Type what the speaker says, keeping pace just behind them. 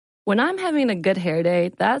When I'm having a good hair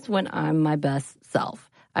day, that's when I'm my best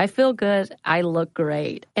self. I feel good, I look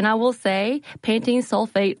great. And I will say, Pantene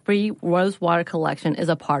Sulfate-Free Rose Water Collection is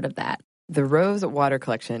a part of that. The Rose Water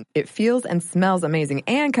Collection. It feels and smells amazing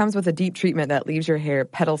and comes with a deep treatment that leaves your hair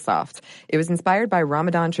petal soft. It was inspired by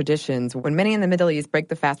Ramadan traditions when many in the Middle East break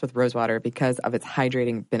the fast with rose water because of its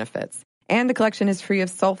hydrating benefits. And the collection is free of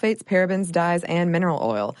sulfates, parabens, dyes, and mineral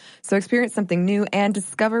oil. So experience something new and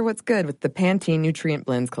discover what's good with the Pantene Nutrient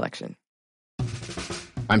Blends collection.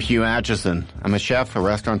 I'm Hugh Atchison. I'm a chef, a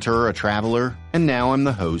restaurateur, a traveler, and now I'm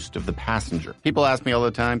the host of The Passenger. People ask me all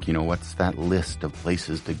the time, what's that list of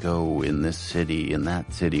places to go in this city, in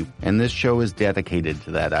that city? And this show is dedicated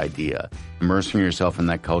to that idea. Immersing yourself in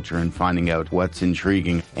that culture and finding out what's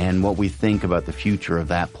intriguing and what we think about the future of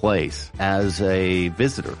that place as a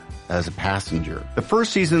visitor, as a passenger. The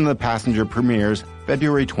first season of The Passenger premieres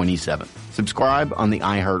February 27th. Subscribe on the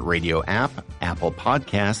iHeartRadio app, Apple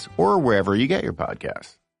Podcasts, or wherever you get your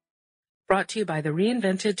podcasts. Brought to you by the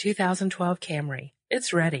reinvented 2012 Camry.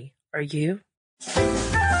 It's ready. Are you?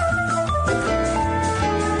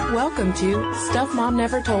 Welcome to Stuff Mom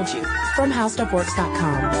Never Told You from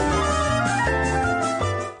HowStuffWorks.com.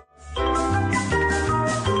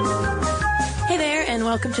 Hey there, and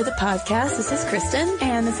welcome to the podcast. This is Kristen.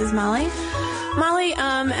 And this is Molly. Molly,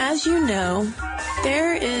 as you know,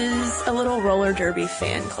 there is a little roller derby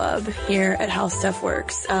fan club here at How Stuff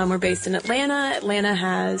Works. We're based in Atlanta. Atlanta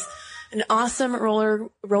has an awesome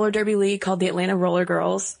roller derby league called the Atlanta Roller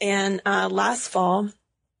Girls. And last fall,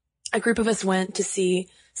 a group of us went to see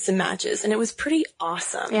some matches, and it was pretty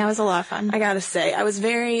awesome. Yeah, it was a lot of fun. I gotta say, I was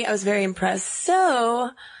very impressed. So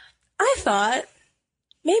I thought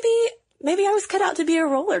maybe I was cut out to be a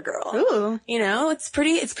roller girl. Ooh. It's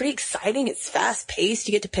pretty exciting. It's fast paced.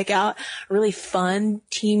 You get to pick out a really fun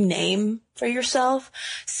team name for yourself.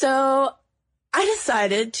 So I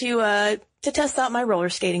decided to test out my roller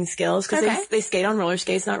skating skills because they skate on roller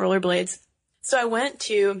skates, not roller blades. So I went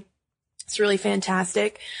to this really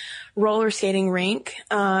fantastic roller skating rink,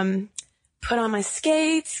 put on my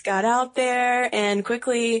skates, got out there, and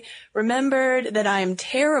quickly remembered that I am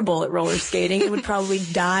terrible at roller skating and would probably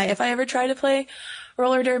die if I ever tried to play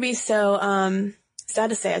roller derby. So, sad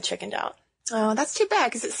to say I chickened out. Oh, that's too bad,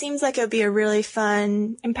 because it seems like it would be a really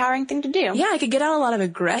fun, empowering thing to do. Yeah, I could get out a lot of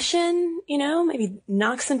aggression, maybe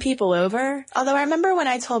knock some people over. Although I remember when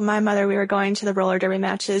I told my mother we were going to the roller derby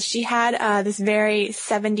matches, she had this very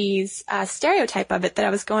 70s stereotype of it, that I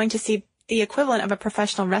was going to see the equivalent of a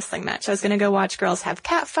professional wrestling match. I was going to go watch girls have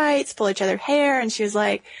cat fights, pull each other's hair, and she was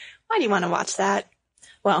like, why do you want to watch that?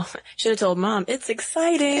 Well, should have told Mom, it's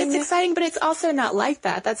exciting. It's exciting, but it's also not like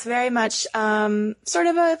that. That's very much sort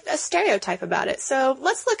of a stereotype about it. So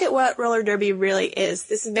let's look at what roller derby really is.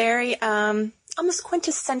 This very almost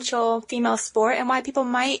quintessential female sport, and why people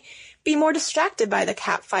might be more distracted by the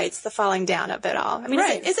cat fights, the falling down of it all. I mean,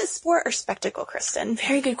 right. Is it sport or spectacle, Kristen?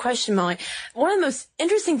 Very good question, Molly. One of the most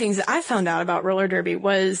interesting things that I found out about roller derby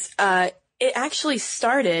was it actually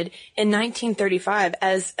started in 1935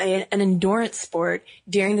 as an endurance sport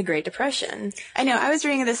during the Great Depression. I know. I was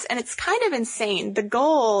reading this, and it's kind of insane. The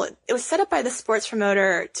goal, it was set up by the sports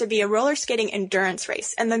promoter to be a roller skating endurance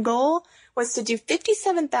race, and the goal was to do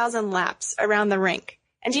 57,000 laps around the rink.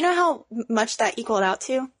 And do you know how much that equaled out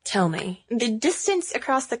to? Tell me. The distance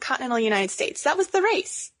across the continental United States. That was the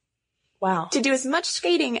race. Wow. To do as much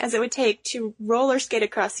skating as it would take to roller skate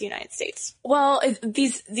across the United States. Well,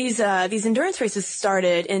 these endurance races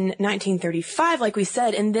started in 1935, like we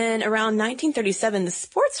said, and then around 1937, the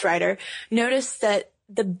sports writer noticed that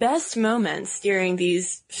the best moments during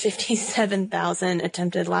these 57,000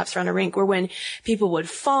 attempted laps around a rink were when people would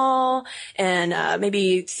fall and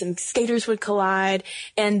maybe some skaters would collide,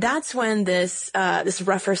 and that's when this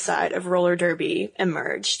rougher side of roller derby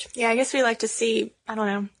emerged. Yeah, I guess we like to see,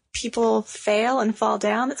 people fail and fall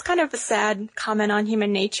down. It's kind of a sad comment on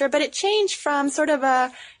human nature, but it changed from sort of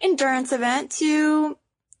a endurance event to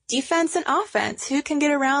defense and offense. Who can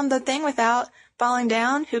get around the thing without falling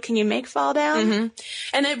down? Who can you make fall down? Mm-hmm.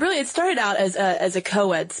 And it started out as a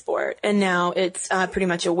co-ed sport, and now it's pretty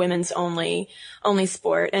much a women's only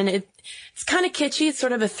sport. And it's kind of kitschy. It's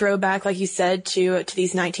sort of a throwback, like you said, to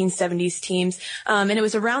these 1970s teams. And it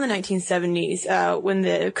was around the 1970s when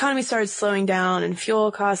the economy started slowing down and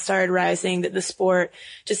fuel costs started rising that the sport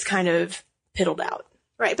just kind of piddled out.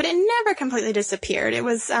 Right, but it never completely disappeared. It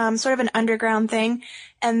was sort of an underground thing,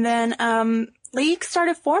 and then leagues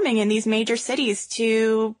started forming in these major cities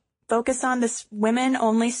to focus on this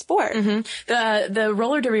women-only sport. Mm-hmm. The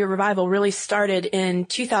roller derby revival really started in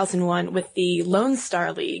 2001 with the Lone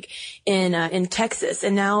Star League in Texas,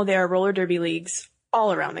 and now there are roller derby leagues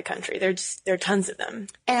all around the country. There are tons of them.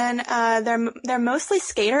 And they're mostly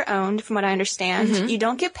skater owned, from what I understand. Mm-hmm. You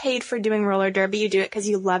don't get paid for doing roller derby. You do it because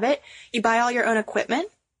you love it. You buy all your own equipment.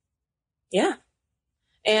 Yeah.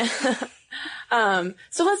 And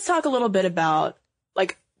so let's talk a little bit about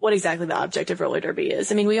like what exactly the object of roller derby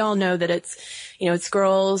is. I mean, we all know that it's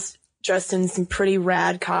girls dressed in some pretty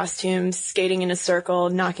rad costumes, skating in a circle,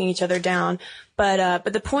 knocking each other down. But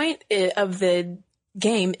the point of the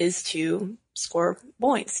game is to score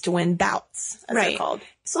points, to win bouts, as they're called.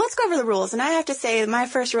 So let's go over the rules. And I have to say, my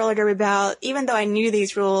first roller derby bout, even though I knew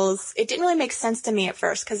these rules, it didn't really make sense to me at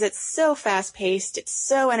first because it's so fast-paced, it's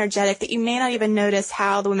so energetic that you may not even notice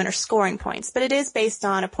how the women are scoring points. But it is based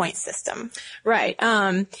on a point system. Right.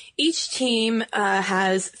 Each team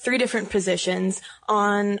has 3 different positions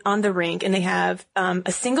on the rink, and they have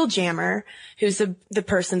a single jammer, who's the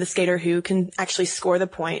person, the skater, who can actually score the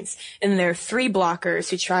points. And there are 3 blockers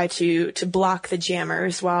who try to block the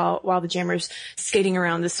jammers while the jammer's skating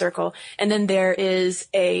around the circle. And then there is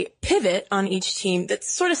a pivot on each team that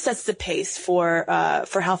sort of sets the pace for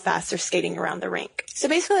how fast they're skating around the rink. So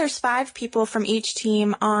basically there's 5 people from each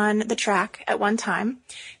team on the track at one time.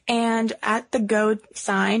 And at the go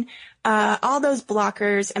sign, all those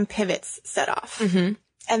blockers and pivots set off. Mm-hmm.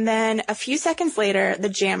 And then a few seconds later, the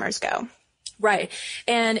jammers go. Right.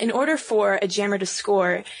 And in order for a jammer to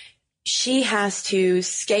score, she has to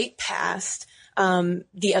skate past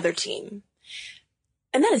the other team.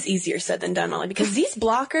 And that is easier said than done, Molly, because these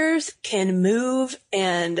blockers can move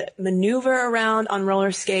and maneuver around on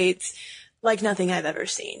roller skates like nothing I've ever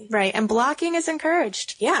seen. Right. And blocking is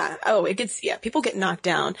encouraged. Yeah. Oh, people get knocked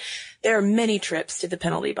down. There are many trips to the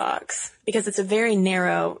penalty box because it's a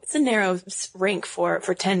narrow rink for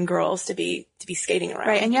 10 girls to be skating around.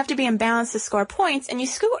 Right. And you have to be in balance to score points, and you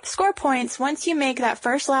score points once you make that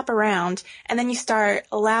first lap around, and then you start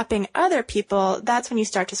lapping other people. That's when you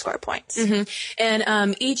start to score points. Mm-hmm.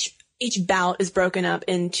 And, each bout is broken up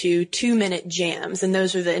into 2-minute jams, and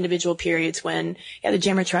those are the individual periods when the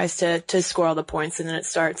jammer tries to score all the points, and then it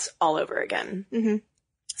starts all over again. Mm-hmm.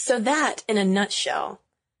 So that, in a nutshell,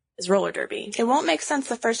 is roller derby. It won't make sense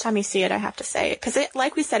the first time you see it, I have to say, because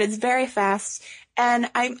like we said, it's very fast, and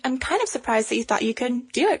I'm kind of surprised that you thought you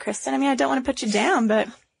could do it, Kristen. I mean, I don't want to put you down, but...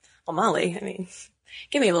 Well, Molly, I mean,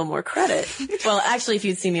 give me a little more credit. Well, actually, if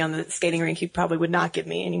you'd seen me on the skating rink, you probably would not give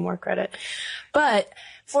me any more credit. But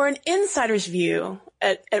for an insider's view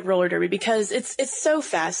at roller derby, because it's so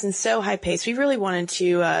fast and so high paced, we really wanted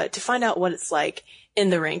to find out what it's like in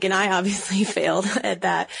the rink, and I obviously failed at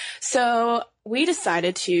that. So we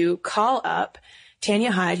decided to call up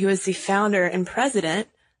Tanya Hyde, who is the founder and president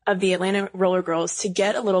of the Atlanta Roller Girls, to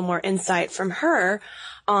get a little more insight from her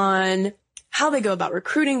on how they go about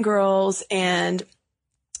recruiting girls and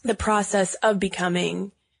the process of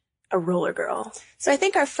becoming a roller girl. So I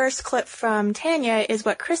think our first clip from Tanya is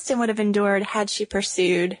what Kristen would have endured had she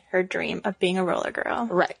pursued her dream of being a roller girl.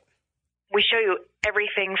 Right. We show you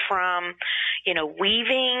everything from,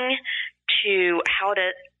 weaving to how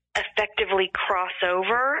to effectively cross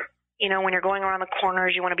over. When you're going around the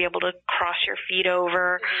corners, you want to be able to cross your feet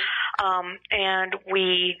over. And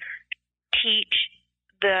we teach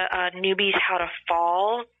the newbies how to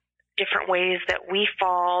fall, different ways that we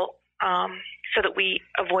fall, so that we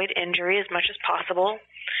avoid injury as much as possible,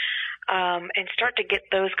 and start to get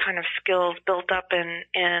those kind of skills built up.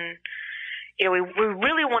 And we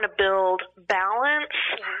really want to build balance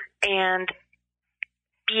and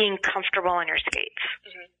being comfortable on your skates.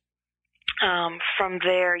 Mm-hmm. From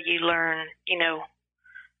there, you learn,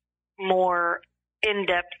 more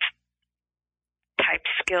in-depth type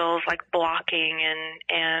skills like blocking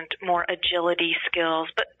and more agility skills.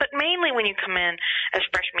 But mainly when you come in as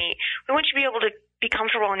fresh meat, we want you to be able to be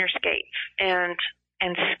comfortable on your skates and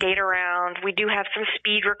skate around. We do have some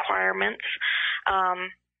speed requirements.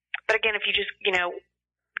 But again, if you just,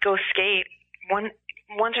 go skate once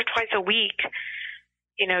or twice a week,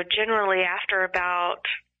 generally after about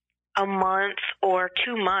a month or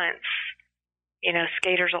 2 months,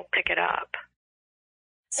 skaters will pick it up.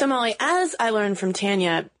 So Molly, as I learned from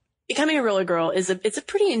Tanya, becoming a roller girl it's a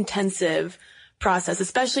pretty intensive process,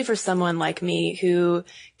 especially for someone like me who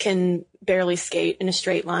can barely skate in a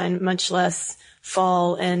straight line, much less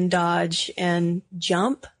fall and dodge and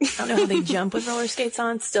jump. I don't know how they jump with roller skates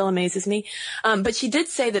on. Still amazes me. But she did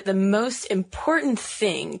say that the most important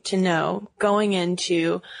thing to know going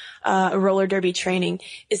into a roller derby training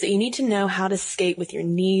is that you need to know how to skate with your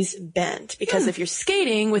knees bent, because if you're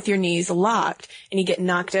skating with your knees locked and you get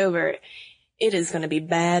knocked over, it is going to be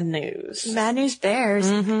bad news. Bad news bears.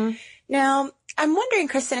 Mm-hmm. Now, I'm wondering,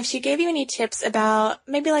 Kristen, if she gave you any tips about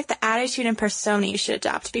maybe like the attitude and persona you should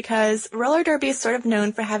adopt, because roller derby is sort of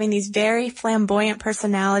known for having these very flamboyant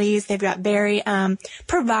personalities. They've got very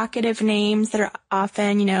provocative names that are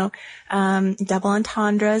often, double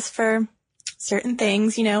entendres for certain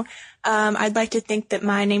things, I'd like to think that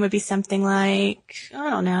my name would be something like, I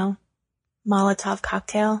don't know, Molotov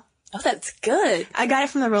Cocktail. Oh, that's good. I got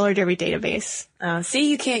it from the roller derby database. See,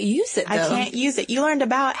 you can't use it, though. I can't use it. You learned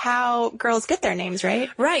about how girls get their names, right?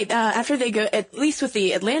 Right. After they go, at least with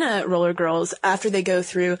the Atlanta roller girls, after they go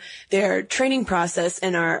through their training process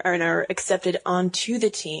and are accepted onto the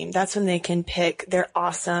team, that's when they can pick their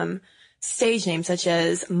awesome stage name, such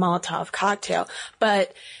as Molotov Cocktail.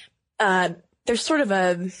 But there's sort of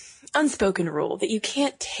a unspoken rule that you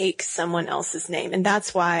can't take someone else's name. And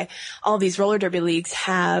that's why all these roller derby leagues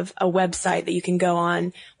have a website that you can go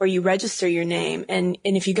on where you register your name. And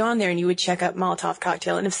if you go on there and you would check up Molotov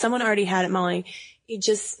Cocktail, and if someone already had it, Molly, you'd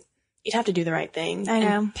have to do the right thing. I know.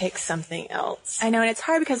 And pick something else. I know. And it's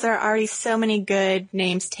hard because there are already so many good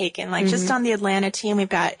names taken. Like just on the Atlanta team, we've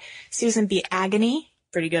got Susan B. Agony.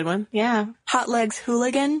 Pretty good one. Yeah. Hot Legs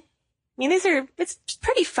Hooligan. I mean, it's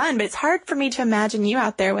pretty fun, but it's hard for me to imagine you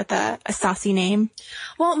out there with a saucy name.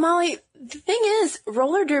 Well, Molly, the thing is,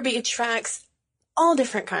 roller derby attracts all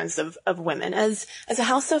different kinds of women. As a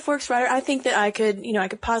How Stuff Works writer, I think that I could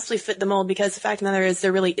possibly fit the mold, because the fact of the matter is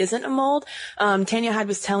there really isn't a mold. Tanya Hyde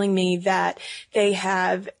was telling me that they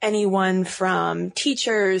have anyone from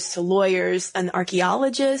teachers to lawyers, an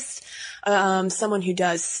archaeologist, someone who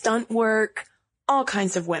does stunt work, all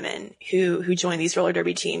kinds of women who join these roller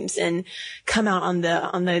derby teams and come out on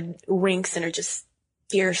the rinks and are just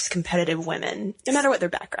fierce, competitive women, no matter what their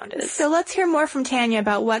background is. So let's hear more from Tanya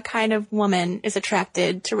about what kind of woman is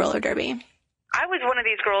attracted to roller derby. I was one of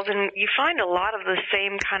these girls, and you find a lot of the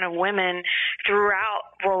same kind of women throughout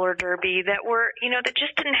roller derby that were, that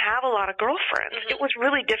just didn't have a lot of girlfriends. It was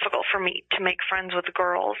really difficult for me to make friends with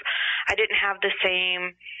girls. I didn't have the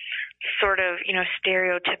same sort of,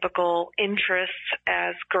 stereotypical interests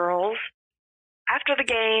as girls. After the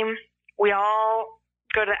game, we all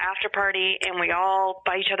go to the after party and we all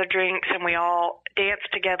buy each other drinks and we all dance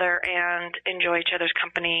together and enjoy each other's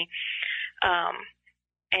company.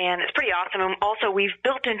 And it's pretty awesome. And also, we've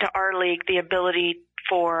built into our league the ability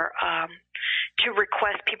for to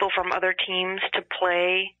request people from other teams to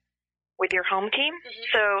play with your home team.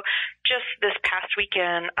 So just this past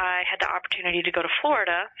weekend, I had the opportunity to go to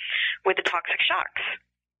Florida with the Toxic Shocks.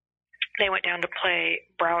 They went down to play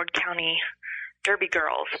Broward County Derby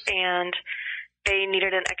girls, and they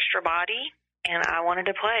needed an extra body, and I wanted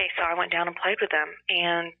to play, so I went down and played with them.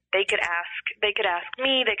 And they could ask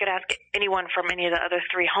me, they could ask anyone from any of the other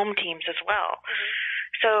 3 home teams as well.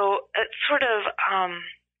 So it sort of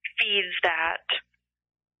feeds that,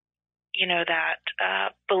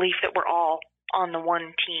 that belief that we're all on the one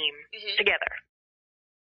team together.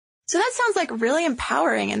 So that sounds like really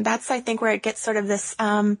empowering, and that's, I think, where it gets sort of this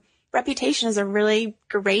reputation as a really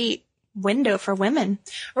great window for women.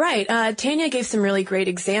 Right. Tanya gave some really great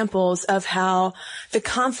examples of how the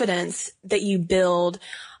confidence that you build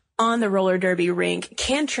on the roller derby rink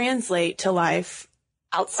can translate to life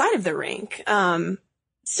outside of the rink.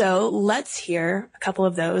 So let's hear a couple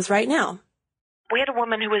of those right now. We had a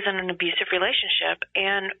woman who was in an abusive relationship,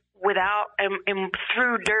 and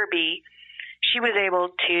through derby, she was able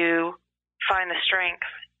to find the strength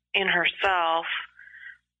in herself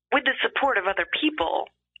with the support of other people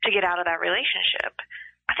to get out of that relationship.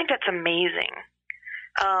 I think that's amazing.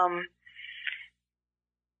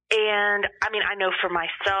 And I know for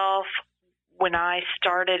myself, when I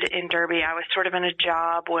started in derby, I was sort of in a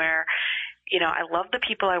job where, I love the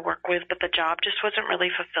people I work with, but the job just wasn't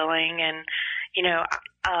really fulfilling. And,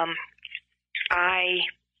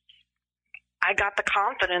 I got the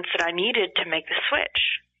confidence that I needed to make the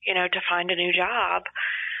switch, to find a new job.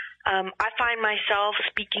 I find myself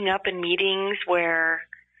speaking up in meetings where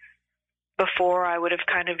before I would have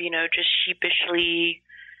kind of, just sheepishly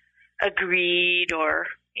agreed or,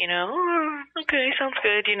 okay, sounds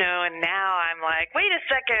good, and now I'm like, wait a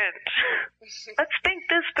second, let's think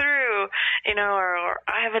this through, or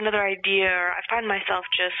I have another idea, or I find myself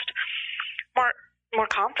just more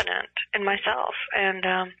confident in myself. And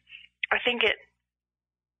I think it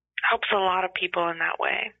helps a lot of people in that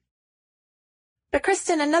way. But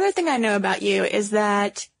Kristen, another thing I know about you is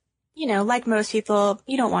that, like most people,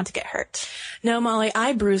 you don't want to get hurt. No, Molly,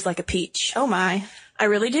 I bruise like a peach. Oh my. I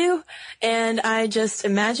really do. And I just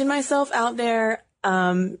imagine myself out there,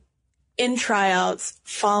 in tryouts,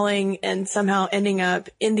 falling and somehow ending up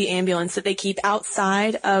in the ambulance that they keep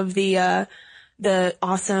outside of the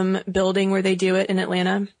awesome building where they do it in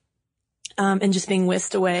Atlanta. and just being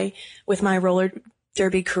whisked away with my roller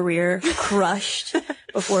derby career crushed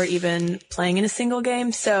before even playing in a single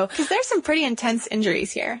game. So, because there's some pretty intense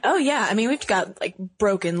injuries here. oh yeah, I mean, we've got like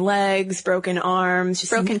broken legs, broken arms,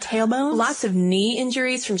 just Broken tailbones. lots of knee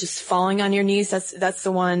injuries from just falling on your knees. That's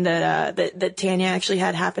the one that Tanya actually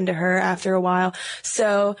had happen to her after a while.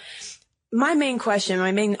 So my main question,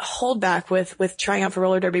 my main holdback with trying out for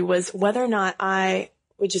roller derby was whether or not I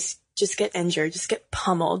would just get injured, just get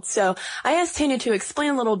pummeled. So I asked Tanya to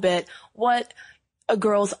explain a little bit what a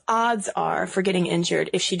girl's odds are for getting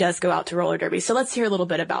injured if she does go out to roller derby. So let's hear a little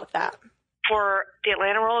bit about that. For the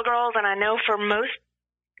Atlanta Roller Girls, and I know for most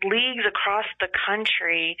leagues across the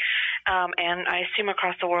country, and I assume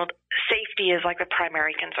across the world, safety is like the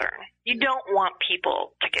primary concern. You don't want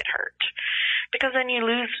people to get hurt, because then you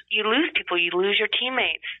lose people, you lose your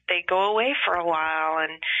teammates. They go away for a while,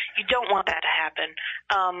 and you don't want that to happen.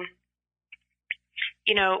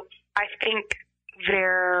 I think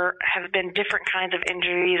there have been different kinds of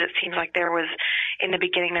injuries. It seems like in the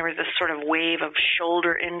beginning, there was this sort of wave of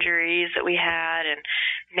shoulder injuries that we had, and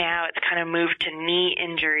now it's kind of moved to knee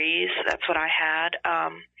injuries. That's what I had.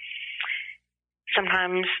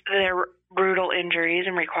 Sometimes they're brutal injuries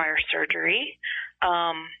and require surgery.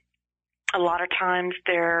 A lot of times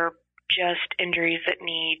they're just injuries that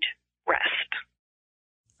need rest.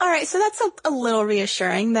 All right, so that's a little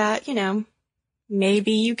reassuring that,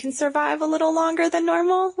 maybe you can survive a little longer than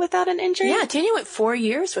normal without an injury. Yeah, Tanya went 4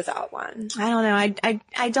 years without one. I don't know.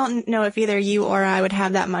 I don't know if either you or I would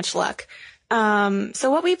have that much luck.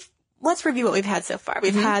 So let's review what we've had so far.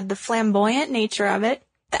 We've had the flamboyant nature of it,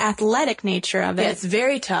 the athletic nature of it. Yeah, it's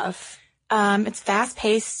very tough. It's fast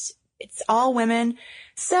paced. It's all women.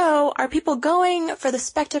 So are people going for the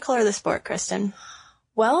spectacle or the sport, Kristen?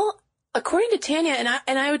 Well, according to Tanya,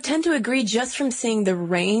 and I would tend to agree just from seeing the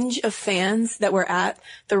range of fans that were at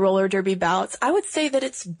the roller derby bouts, I would say that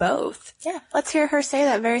it's both. Yeah, let's hear her say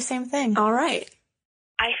that very same thing. All right.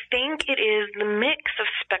 I think it is the mix of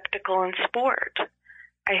spectacle and sport.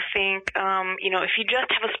 I think, if you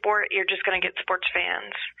just have a sport, you're just going to get sports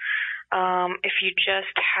fans. If you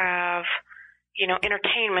just have,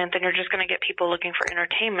 entertainment, then you're just going to get people looking for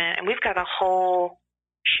entertainment. And we've got a whole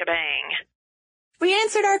shebang. We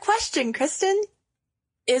answered our question, Kristen.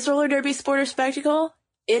 Is roller derby sport or spectacle?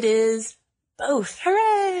 It is both.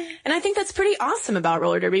 Hooray! And I think that's pretty awesome about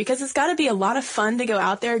roller derby, because it's got to be a lot of fun to go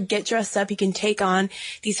out there, get dressed up. You can take on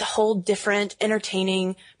these whole different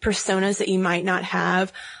entertaining personas that you might not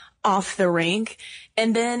have off the rink.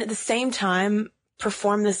 And then at the same time,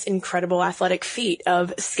 perform this incredible athletic feat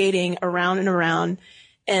of skating around and around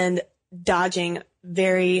and dodging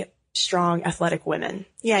very strong athletic women.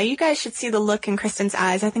 Yeah, you guys should see the look in Kristen's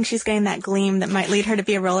eyes. I think she's getting that gleam that might lead her to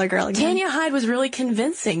be a roller girl again. Tanya Hyde was really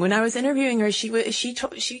convincing. When I was interviewing her, she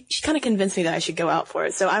kind of convinced me that I should go out for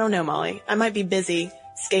it. So I don't know, Molly. I might be busy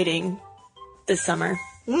skating this summer.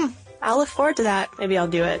 I'll look forward to that. Maybe I'll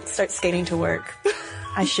do it. Start skating to work.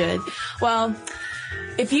 I should. Well,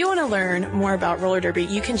 if you want to learn more about roller derby,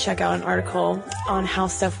 you can check out an article on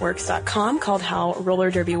howstuffworks.com called How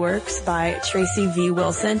Roller Derby Works by Tracy V.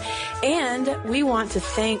 Wilson. And we want to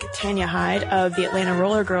thank Tanya Hyde of the Atlanta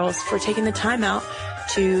Roller Girls for taking the time out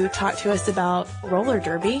to talk to us about roller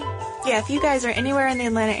derby. Yeah, if you guys are anywhere in the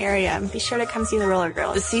Atlanta area, be sure to come see the Roller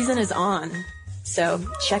Girls. The season is on, so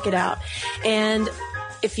check it out. And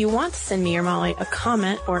if you want to send me or Molly a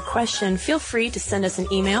comment or a question, feel free to send us an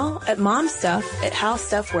email at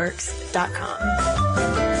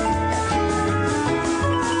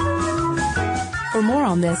momstuff@howstuffworks.com. For more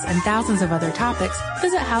on this and thousands of other topics,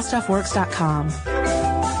 visit howstuffworks.com.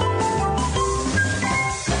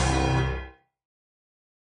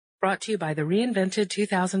 Brought to you by the reinvented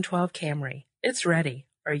 2012 Camry. It's ready.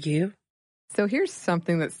 Are you? So here's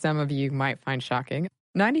something that some of you might find shocking.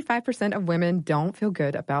 95% of women don't feel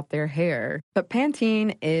good about their hair, but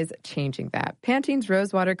Pantene is changing that. Pantene's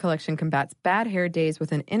Rosewater collection combats bad hair days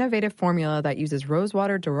with an innovative formula that uses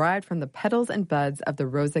rosewater derived from the petals and buds of the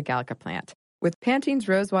Rosa gallica plant. With Pantene's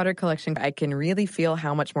Rosewater collection, I can really feel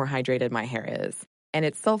how much more hydrated my hair is. And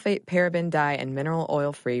it's sulfate, paraben, dye, and mineral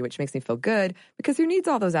oil free, which makes me feel good because who needs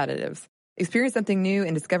all those additives? Experience something new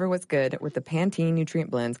and discover what's good with the Pantene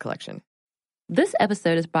Nutrient Blends collection. This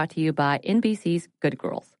episode is brought to you by NBC's Good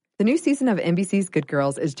Girls. The new season of NBC's Good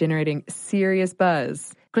Girls is generating serious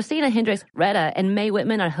buzz. Christina Hendricks, Retta, and Mae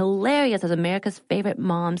Whitman are hilarious as America's favorite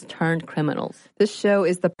moms turned criminals. This show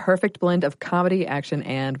is the perfect blend of comedy, action,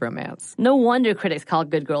 and romance. No wonder critics call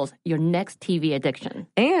Good Girls your next TV addiction.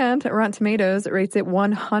 And Rotten Tomatoes rates it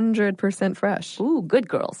 100% fresh. Ooh, Good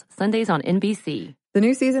Girls, Sundays on NBC. The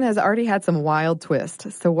new season has already had some wild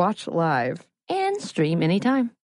twists, so watch live. And stream anytime.